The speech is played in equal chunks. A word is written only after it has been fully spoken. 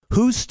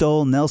Who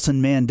stole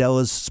Nelson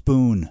Mandela's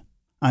spoon?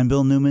 I'm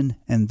Bill Newman,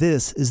 and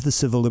this is the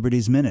Civil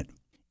Liberties Minute.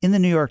 In the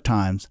New York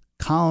Times,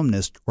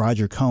 columnist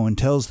Roger Cohen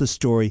tells the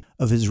story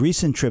of his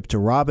recent trip to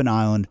Robben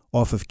Island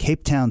off of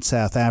Cape Town,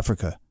 South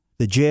Africa,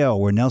 the jail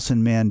where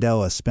Nelson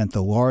Mandela spent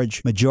the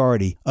large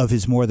majority of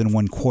his more than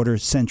one-quarter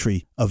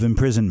century of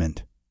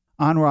imprisonment.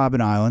 On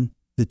Robben Island,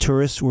 the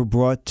tourists were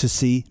brought to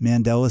see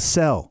Mandela's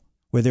cell,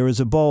 where there was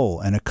a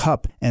bowl and a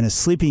cup and a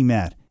sleeping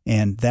mat,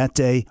 and that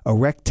day a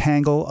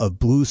rectangle of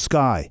blue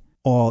sky,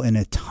 all in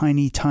a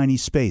tiny, tiny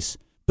space,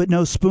 but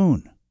no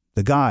spoon.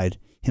 The guide,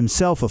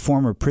 himself a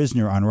former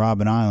prisoner on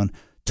Robben Island,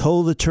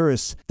 told the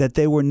tourists that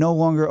they were no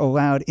longer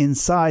allowed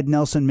inside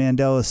Nelson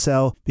Mandela's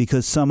cell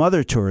because some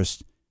other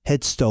tourist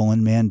had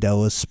stolen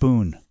Mandela's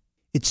spoon.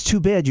 It's too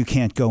bad you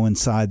can't go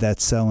inside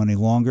that cell any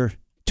longer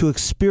to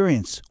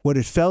experience what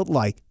it felt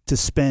like to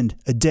spend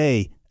a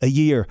day, a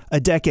year, a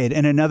decade,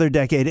 and another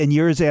decade, and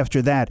years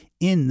after that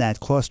in that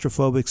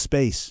claustrophobic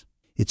space.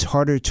 It's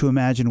harder to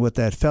imagine what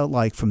that felt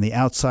like from the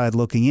outside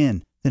looking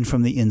in than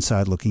from the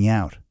inside looking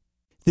out.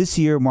 This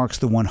year marks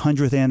the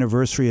 100th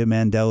anniversary of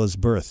Mandela's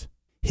birth.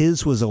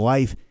 His was a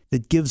life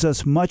that gives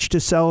us much to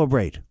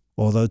celebrate,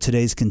 although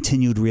today's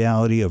continued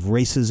reality of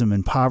racism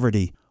and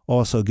poverty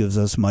also gives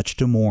us much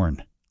to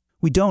mourn.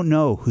 We don't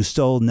know who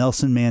stole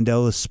Nelson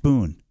Mandela's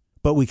spoon,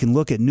 but we can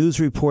look at news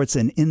reports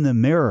and in the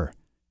mirror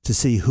to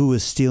see who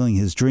is stealing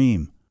his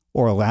dream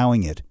or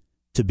allowing it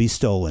to be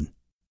stolen.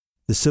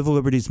 The Civil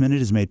Liberties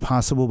Minute is made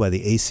possible by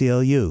the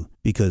ACLU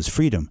because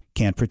freedom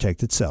can't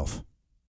protect itself.